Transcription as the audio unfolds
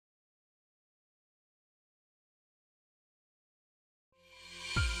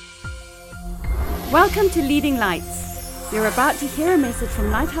Welcome to Leading Lights. You're about to hear a message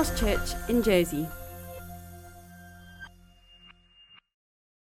from Lighthouse Church in Jersey.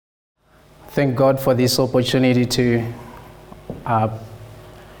 Thank God for this opportunity to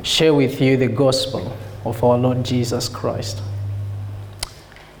share with you the gospel of our Lord Jesus Christ.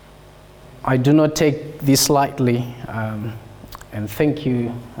 I do not take this lightly, and thank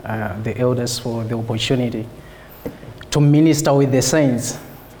you, the elders, for the opportunity to minister with the saints.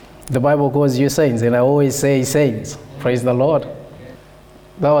 The Bible calls you saints, and I always say saints. Praise the Lord.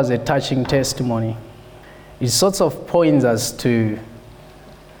 That was a touching testimony. It sort of points us to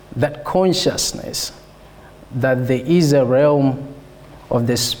that consciousness that there is a realm of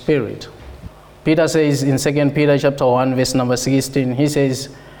the Spirit. Peter says in 2 Peter chapter 1, verse number 16, he says,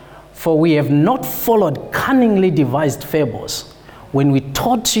 "For we have not followed cunningly devised fables when we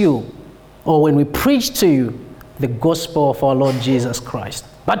taught you or when we preached to you the gospel of our Lord Jesus Christ.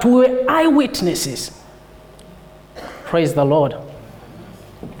 But we were eyewitnesses." Praise the Lord.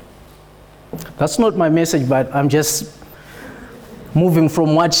 That's not my message, but I'm just moving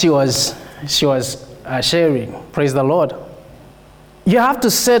from what she was sharing. Praise the Lord. You have to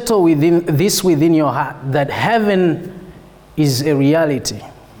settle within your heart that heaven is a reality.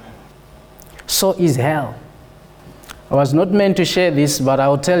 So is hell. I was not meant to share this, but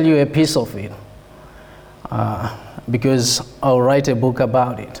I'll tell you a piece of it. Because I'll write a book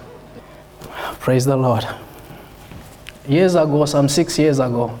about it. Praise the Lord. Years ago, some 6 years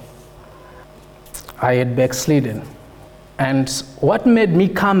ago, I had backslidden. And what made me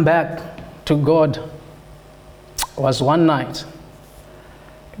come back to God was one night.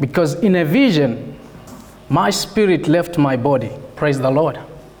 Because in a vision, my spirit left my body. Praise the Lord.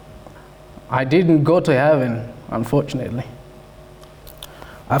 I didn't go to heaven, unfortunately.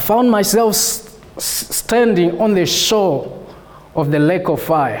 I found myself standing on the shore of the lake of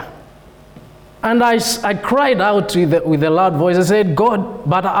fire. And I cried out with a loud voice. I said, "God,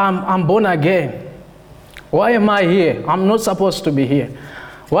 but I'm born again. Why am I here? I'm not supposed to be here."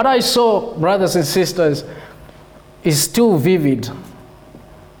 What I saw, brothers and sisters, is still vivid.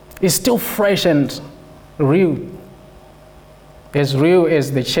 It's still fresh and real. As real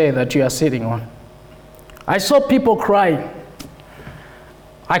as the chair that you are sitting on. I saw people crying.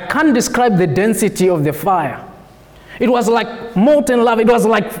 I can't describe the density of the fire. It was like molten lava. It was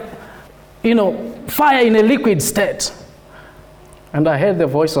like, fire in a liquid state. And I heard the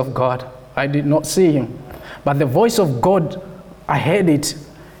voice of God. I did not see him. But the voice of God, I heard it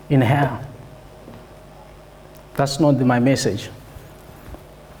in hell. That's not my message.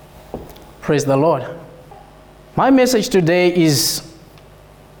 Praise the Lord. My message today is,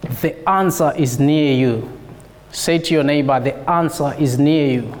 the answer is near you. Say to your neighbor, the answer is near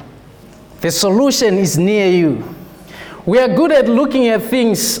you. The solution is near you. We are good at looking at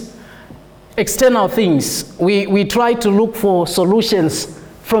things, external things. We try to look for solutions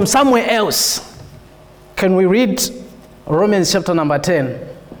from somewhere else. Can we read Romans chapter number 10,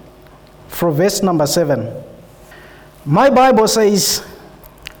 from verse number 7? My Bible says,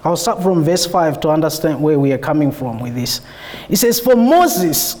 I'll start from verse 5 to understand where we are coming from with this. It says, "For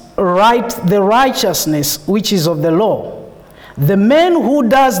Moses write the righteousness which is of the law. The man who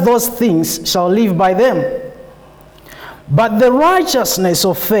does those things shall live by them. But the righteousness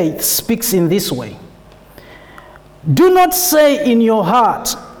of faith speaks in this way. Do not say in your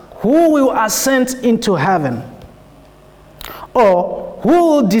heart, who will ascend into heaven? Or who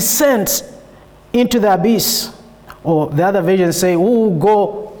will descend into the abyss?" Or the other versions say, "Who will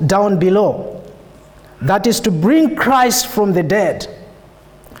go down below?" That is to bring Christ from the dead.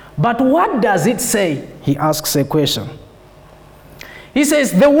 But what does it say? He asks a question. He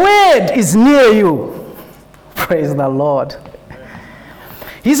says, "The word is near you." Praise the Lord.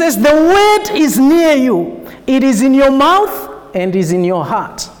 He says, "The word is near you. It is in your mouth and is in your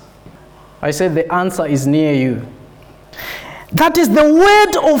heart." I said the answer is near you. That is the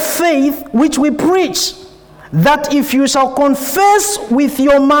word of faith which we preach. That if you shall confess with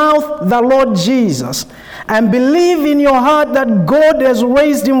your mouth the Lord Jesus and believe in your heart that God has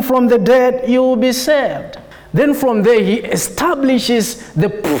raised him from the dead, you will be saved. Then from there, he establishes the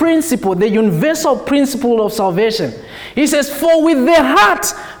principle, the universal principle of salvation. He says, "For with the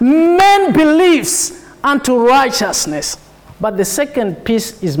heart man believes unto righteousness." But the second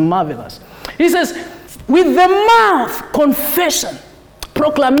piece is marvelous. He says, "With the mouth confession,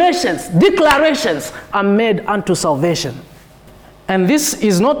 proclamations, declarations are made unto salvation." And this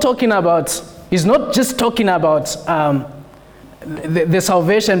is not talking about, is not just talking about the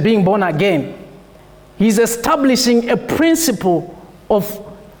salvation, being born again. He's establishing a principle of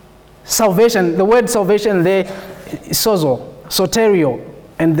salvation. The word salvation there is sozo, soterio,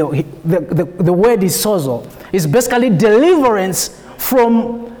 And the word is sozo. It's basically deliverance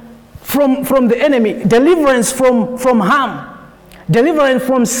from the enemy, deliverance from harm, deliverance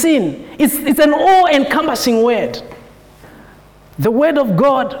from sin. It's an all-encompassing word. The word of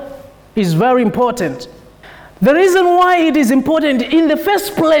God is very important. The reason why it is important, in the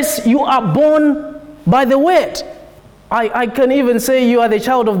first place, you are born by the word. I can even say you are the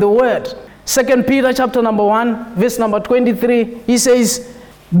child of the word. 2 Peter chapter number 1, verse number 23, he says,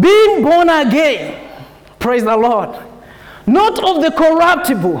 being born again, praise the Lord, not of the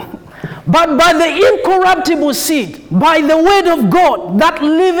corruptible, but by the incorruptible seed, by the word of God that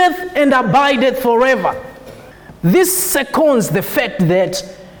liveth and abideth forever. This seconds the fact that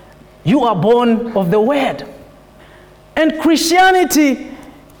you are born of the word. And Christianity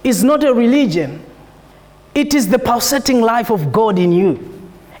is not a religion. It is the pulsating life of God in you.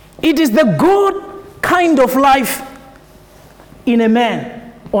 It is the God kind of life in a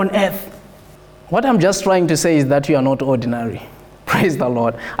man on earth. What I'm just trying to say is that you are not ordinary. Praise the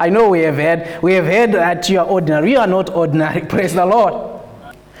Lord. I know we have heard that you are ordinary. You are not ordinary. Praise the Lord.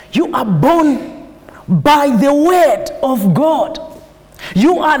 You are born by the word of God.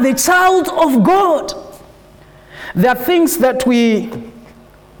 You are the child of God. There are things that we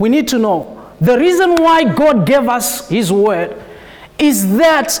need to know. The reason why God gave us his word is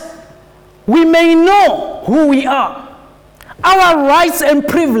that we may know who we are. Our rights and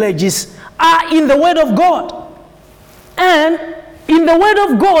privileges are in the word of God. And in the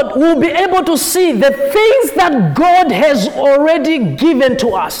word of God, we'll be able to see the things that God has already given to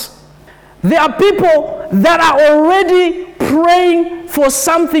us. There are people that are already praying for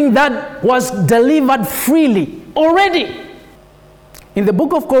something that was delivered freely already. In the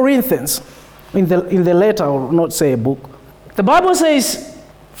book of Corinthians, in the letter, I will not say a book, the Bible says,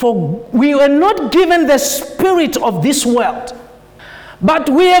 for we were not given the spirit of this world, but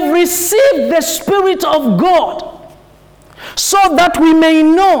we have received the Spirit of God, so that we may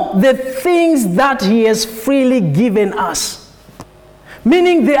know the things that he has freely given us.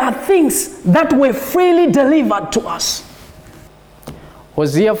 Meaning there are things that were freely delivered to us.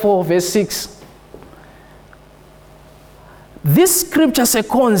 Hosea 4 verse 6. This scripture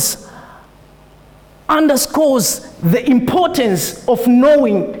sequence underscores the importance of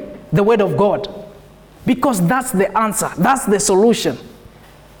knowing the word of God, because that's the answer, that's the solution.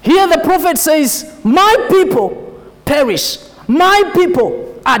 Here the prophet says, my people perish, my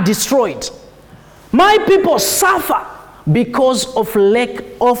people are destroyed, my people suffer because of lack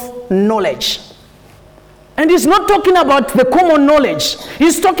of knowledge. And he's not talking about the common knowledge,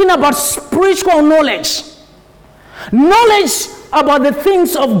 he's talking about spiritual knowledge. Knowledge about the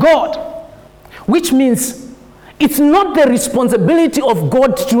things of God, which means it's not the responsibility of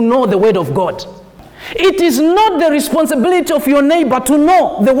God to know the word of God. It is not the responsibility of your neighbor to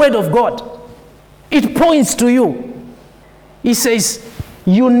know the word of God. It points to you. He says,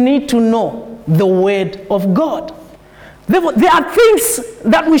 you need to know the word of God. There are things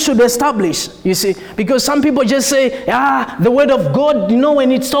that we should establish, you see, because some people just say, the word of God,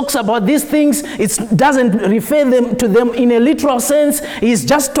 when it talks about these things, it doesn't refer to them in a literal sense. He's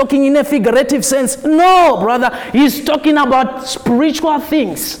just talking in a figurative sense. No, brother, he's talking about spiritual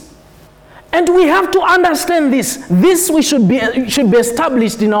things. And we have to understand this. This should be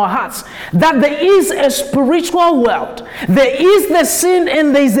established in our hearts, that there is a spiritual world. There is the seen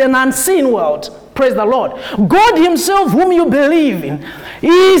and there is an unseen world. Praise the Lord. God himself, whom you believe in,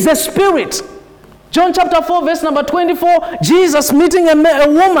 is a spirit. John chapter 4 verse number 24, Jesus meeting a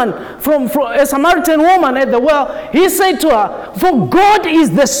woman, from a Samaritan woman at the well, he said to her, for God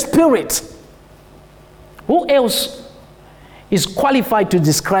is the spirit. Who else is qualified to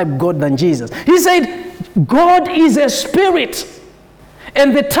describe God than Jesus? He said, God is a spirit,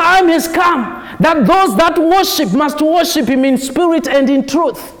 and the time has come that those that worship must worship him in spirit and in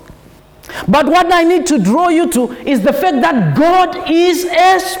truth. But what I need to draw you to is the fact that God is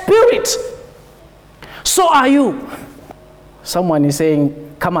a spirit. So are you. Someone is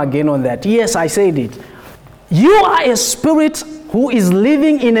saying, come again on that. Yes, I said it. You are a spirit who is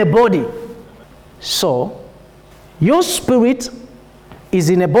living in a body. So, your spirit is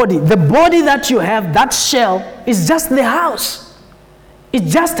in a body. The body that you have, that shell, is just the house. It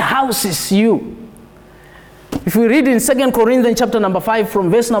just houses you. If we read in 2 Corinthians chapter number 5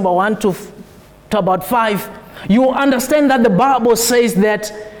 from verse number 1 to about 5, you will understand that the Bible says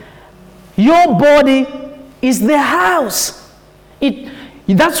that your body is the house.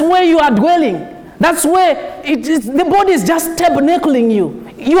 That's where you are dwelling. That's where the body is just tabernacling you.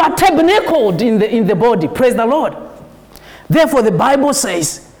 You are tabernacled in the body. Praise the Lord. Therefore, the Bible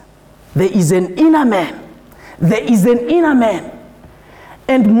says there is an inner man. There is an inner man.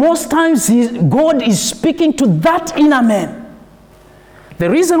 And most times God is speaking to that inner man. The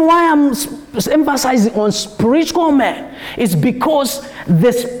reason why I'm emphasizing on spiritual man is because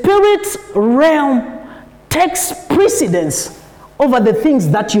the spirit realm takes precedence over the things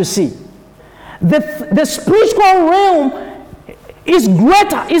that you see. The spiritual realm is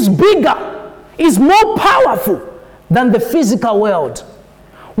greater, is bigger, is more powerful than the physical world.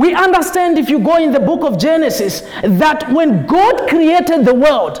 We understand, if you go in the book of Genesis, that when God created the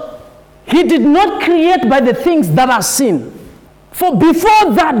world, he did not create by the things that are seen. For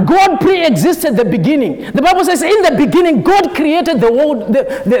before that, God pre-existed the beginning. The Bible says, in the beginning, God created the world,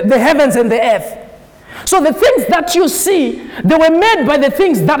 the heavens and the earth. So the things that you see, they were made by the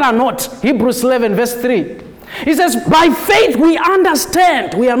things that are not. Hebrews 11 verse 3. He says, by faith we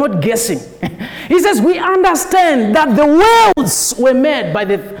understand. We are not guessing. He says, we understand that the worlds were made by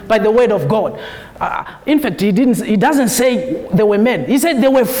the word of God. In fact, he doesn't say they were made. He said they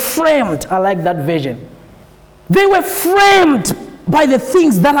were framed. I like that version. They were framed by the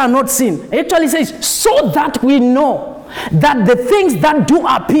things that are not seen. It actually says, so that we know that the things that do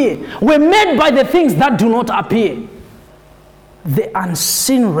appear were made by the things that do not appear. The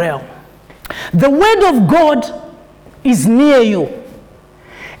unseen realm. The word of God is near you.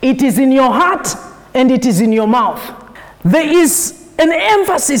 It is in your heart and it is in your mouth. There is an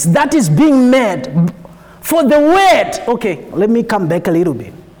emphasis that is being made for the word. Okay, let me come back a little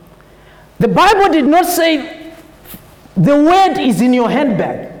bit. The Bible did not say the word is in your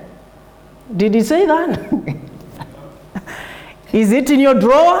handbag. Did he say that? Is it in your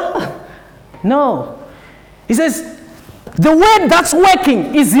drawer? No. He says, the word that's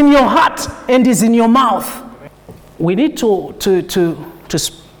working is in your heart and is in your mouth. We need to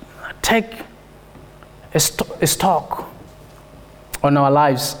take a stock on our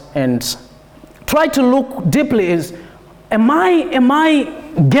lives and try to look deeply. Am I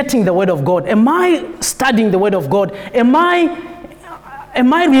getting the word of God? Am I studying the word of God? Am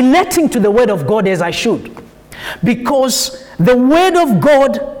I relating to the word of God as I should? Because the word of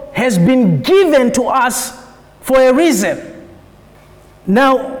God has been given to us for a reason.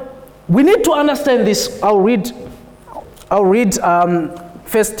 Now, we need to understand this. I'll read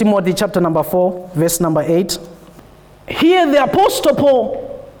 1 Timothy chapter number 4, verse number 8. Here the Apostle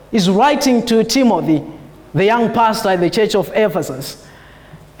Paul is writing to Timothy, the young pastor at the church of Ephesus.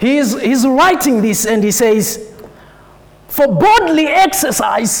 He's writing this and he says, for bodily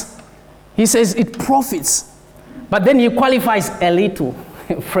exercise, he says it profits. But then he qualifies a little.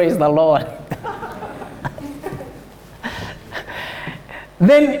 Praise the Lord.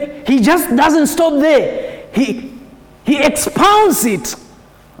 Then he just doesn't stop there. He expounds it,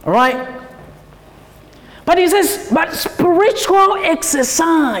 right? But he says, but spiritual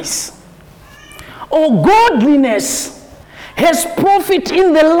exercise or godliness has profit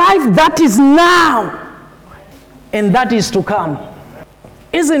in the life that is now and that is to come.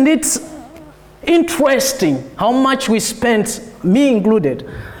 Isn't it interesting how much we spent, me included,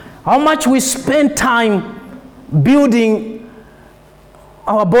 how much we spend time building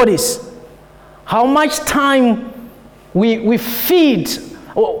our bodies, how much time we feed,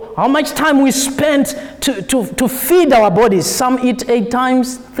 or how much time we spend to feed our bodies. Some eat 8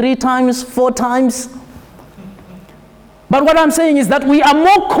 times, 3 times, 4 times. But what I'm saying is that we are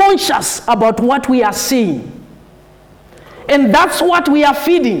more conscious about what we are seeing. And that's what we are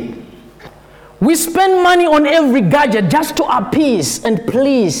feeding. We spend money on every gadget just to appease and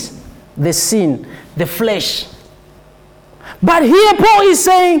please the sin, the flesh. But here Paul is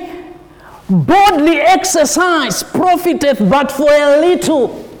saying, bodily exercise profiteth but for a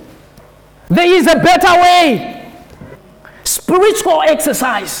little. There is a better way. Spiritual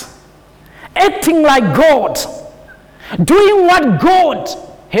exercise. Acting like God. Doing what God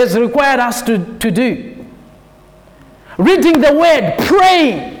has required us to do. Reading the word,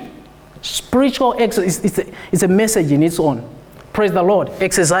 praying. Spiritual exercise is a message in its own. Praise the Lord.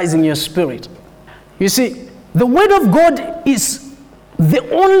 Exercising your spirit. You see, the word of God is the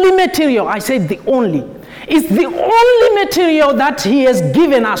only material, I said the only, it's the only material that he has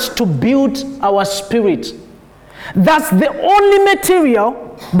given us to build our spirit. That's the only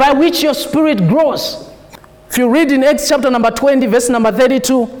material by which your spirit grows. If you read in Acts chapter number 20, verse number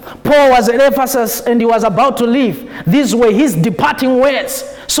 32, Paul was at Ephesus and he was about to leave. These were his departing words.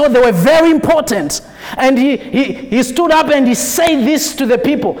 So they were very important. And he stood up and he said this to the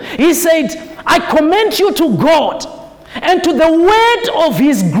people. He said, I commend you to God and to the word of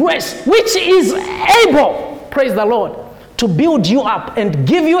his grace, which is able, praise the Lord, to build you up and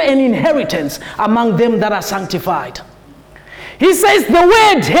give you an inheritance among them that are sanctified. He says the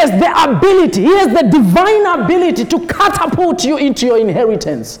word has the ability, he has the divine ability to catapult you into your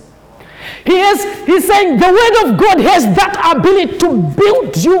inheritance. He's saying the word of God has that ability to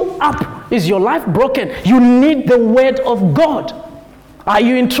build you up. Is your life broken? You need the word of God. Are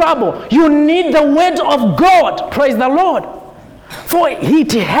you in trouble? You need the word of God. Praise the Lord. For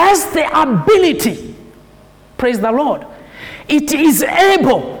it has the ability. Praise the Lord. It is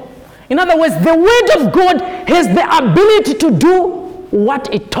able. In other words, the word of God has the ability to do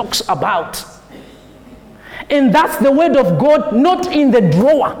what it talks about. And that's the word of God, not in the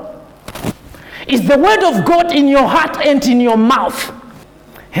drawer. It's the word of God in your heart and in your mouth.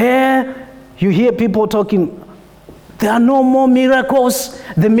 Here, you hear people talking, there are no more miracles.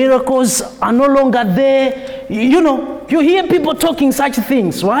 The miracles are no longer there. You hear people talking such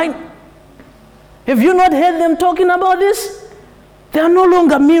things, right? Have you not heard them talking about this? There are no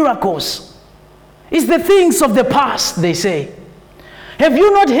longer miracles. It's the things of the past, they say. Have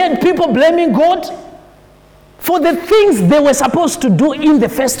you not heard people blaming God for the things they were supposed to do in the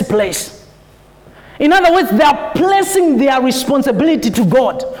first place? In other words, they are placing their responsibility to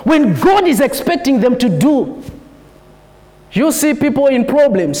God when God is expecting them to do. You see people in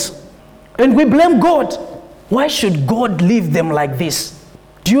problems and we blame God. Why should God leave them like this?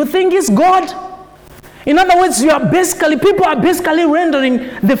 Do you think it's God? In other words, people are basically rendering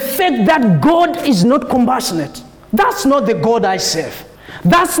the fact that God is not compassionate. That's not the God I serve.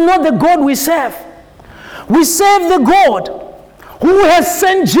 That's not the God we serve. We serve the God who has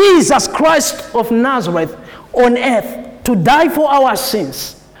sent Jesus Christ of Nazareth on earth to die for our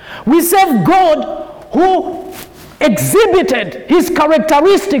sins. We serve God who exhibited his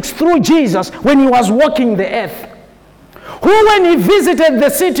characteristics through Jesus when he was walking the earth. Who, when he visited the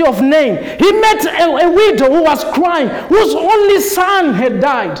city of Nain, he met a widow who was crying, whose only son had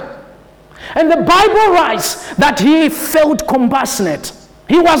died. And the Bible writes that he felt compassionate.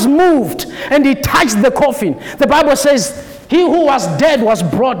 He was moved and he touched the coffin. The Bible says, he who was dead was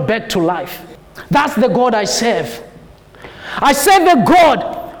brought back to life. That's the God I serve. I serve a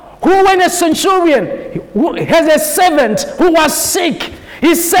God who, when a centurion who has a servant who was sick,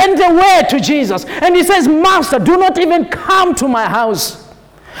 he sent a word to Jesus and he says, Master, do not even come to my house.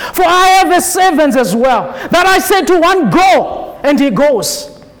 For I have a servant as well, that I say to one, go, and he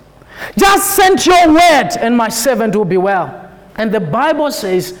goes. Just send your word and my servant will be well. And the Bible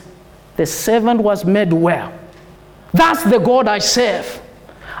says the servant was made well. That's the God I serve.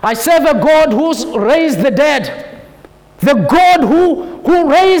 I serve a God who's raised the dead. The God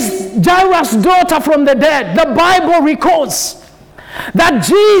who raised Jairus' daughter from the dead. The Bible records that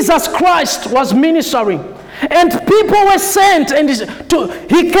Jesus Christ was ministering and people were sent and they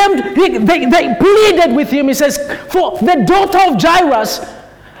pleaded with him. He says, for the daughter of Jairus,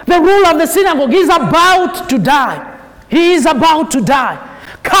 the ruler of the synagogue, is about to die. He is about to die.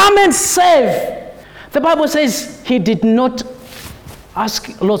 Come and save. The Bible says he did not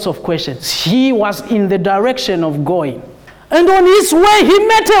ask lots of questions. He was in the direction of going. And on his way, he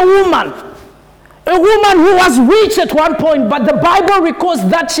met a woman who was rich at one point, but the Bible records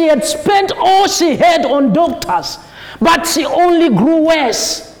that she had spent all she had on doctors, but she only grew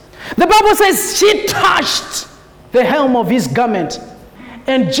worse. The Bible says she touched the hem of his garment,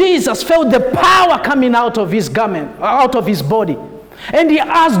 and Jesus felt the power coming out of his garment, out of his body. And he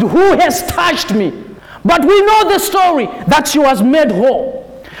asked, who has touched me? But we know the story that she was made whole.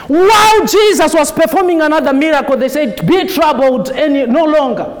 While Jesus was performing another miracle, they said, be troubled no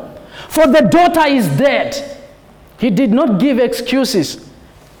longer, for the daughter is dead. He did not give excuses.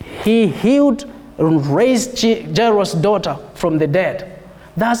 He healed and raised Jairus' daughter from the dead.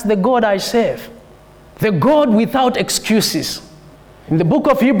 That's the God I serve. The God without excuses. In the book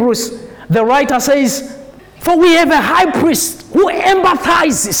of Hebrews, the writer says, for we have a high priest who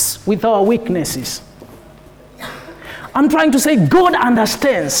empathizes with our weaknesses. I'm trying to say God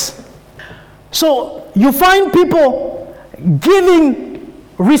understands. So you find people giving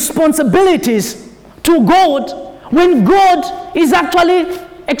responsibilities to God when God is actually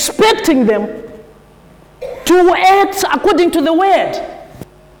expecting them to act according to the word.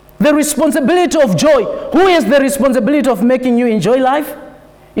 The responsibility of joy. Who has the responsibility of making you enjoy life?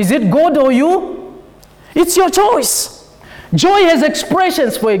 Is it God or you? It's your choice. Joy has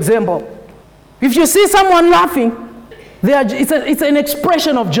expressions, for example. If you see someone laughing, it's an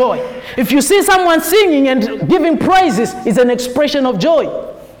expression of joy. If you see someone singing and giving praises, it's an expression of joy.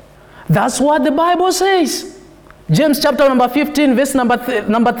 That's what the Bible says. James chapter number 15, verse number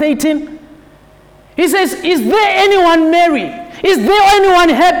 13. He says, is there anyone merry? Is there anyone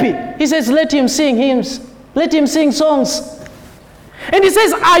happy? He says, let him sing hymns. Let him sing songs. And he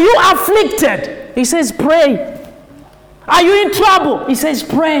says, are you afflicted? He says, pray. Are you in trouble? He says,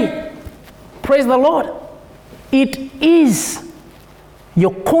 pray. Praise the Lord. It is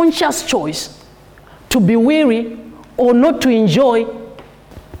your conscious choice to be weary or not to enjoy,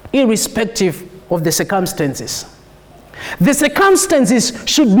 irrespective of the circumstances. The circumstances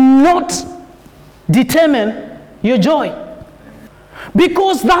should not determine your joy.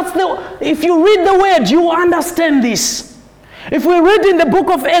 Because if you read the word, you understand this. If we read in the book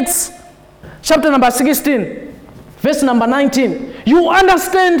of Acts, chapter number 16, verse number 19, you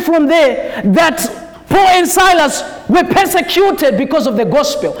understand from there that Paul and Silas were persecuted because of the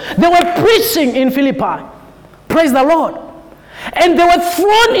gospel. They were preaching in Philippi. Praise the Lord. And they were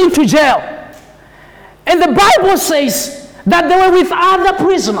thrown into jail. And the Bible says that they were with other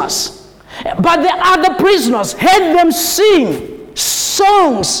prisoners. But the other prisoners heard them sing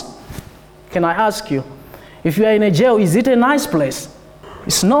songs. Can I ask you, if you are in a jail, is it a nice place?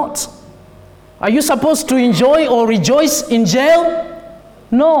 It's not. Are you supposed to enjoy or rejoice in jail?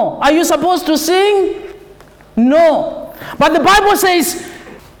 No. Are you supposed to sing? No. But the Bible says,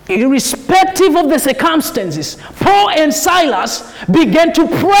 irrespective of the circumstances, Paul and Silas began to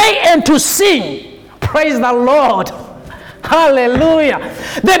pray and to sing. Praise the Lord. Hallelujah.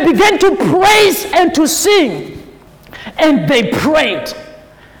 They began to praise and to sing. And they prayed.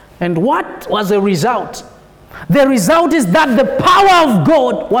 And what was the result? The result is that the power of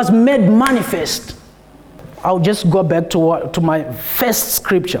God was made manifest. I'll just go back to my first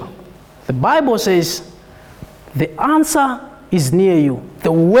scripture. The Bible says, the answer is near you.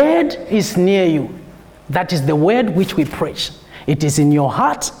 The word is near you. That is the word which we preach. It is in your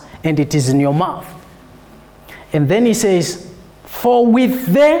heart and it is in your mouth. And then he says, for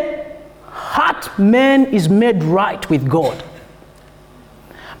with the heart man is made right with God.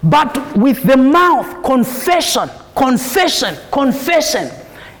 But with the mouth, confession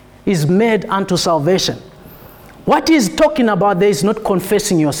is made unto salvation. What he's talking about there is not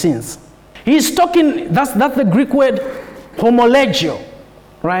confessing your sins. He's talking, that's the Greek word homologio,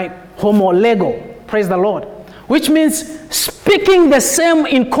 right? Homolego, praise the Lord. Which means speaking the same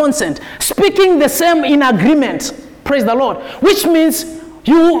in consent, speaking the same in agreement, praise the Lord. Which means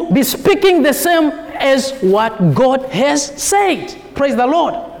you will be speaking the same as what God has said, praise the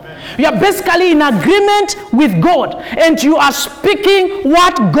Lord. You are basically in agreement with God and you are speaking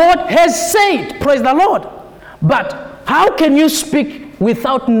what God has said. Praise the Lord. But how can you speak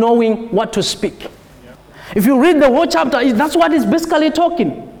without knowing what to speak? If you read the whole chapter, that's what it's basically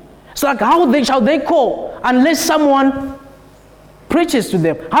talking. It's like, how shall they call unless someone preaches to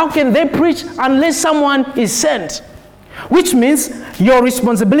them? How can they preach unless someone is sent? Which means your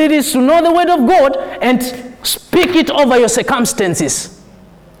responsibility is to know the word of God and speak it over your circumstances.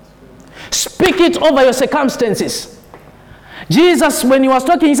 Speak it over your circumstances. Jesus, when he was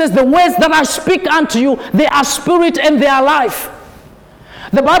talking, he says, the words that I speak unto you, they are spirit and they are life.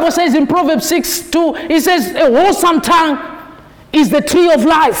 The Bible says in Proverbs 6:2, it says, a wholesome tongue is the tree of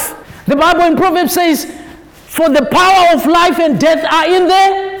life. The Bible in Proverbs says, for the power of life and death are in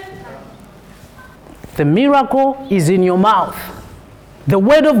there. The miracle is in your mouth. The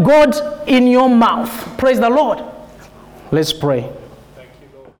word of God in your mouth. Praise the Lord. Let's pray.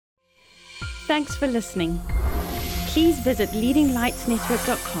 Thanks for listening. Please visit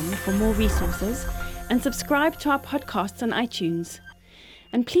leadinglightsnetwork.com for more resources and subscribe to our podcasts on iTunes.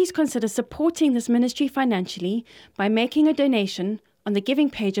 And please consider supporting this ministry financially by making a donation on the giving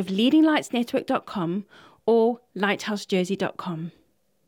page of leadinglightsnetwork.com or lighthousejersey.com.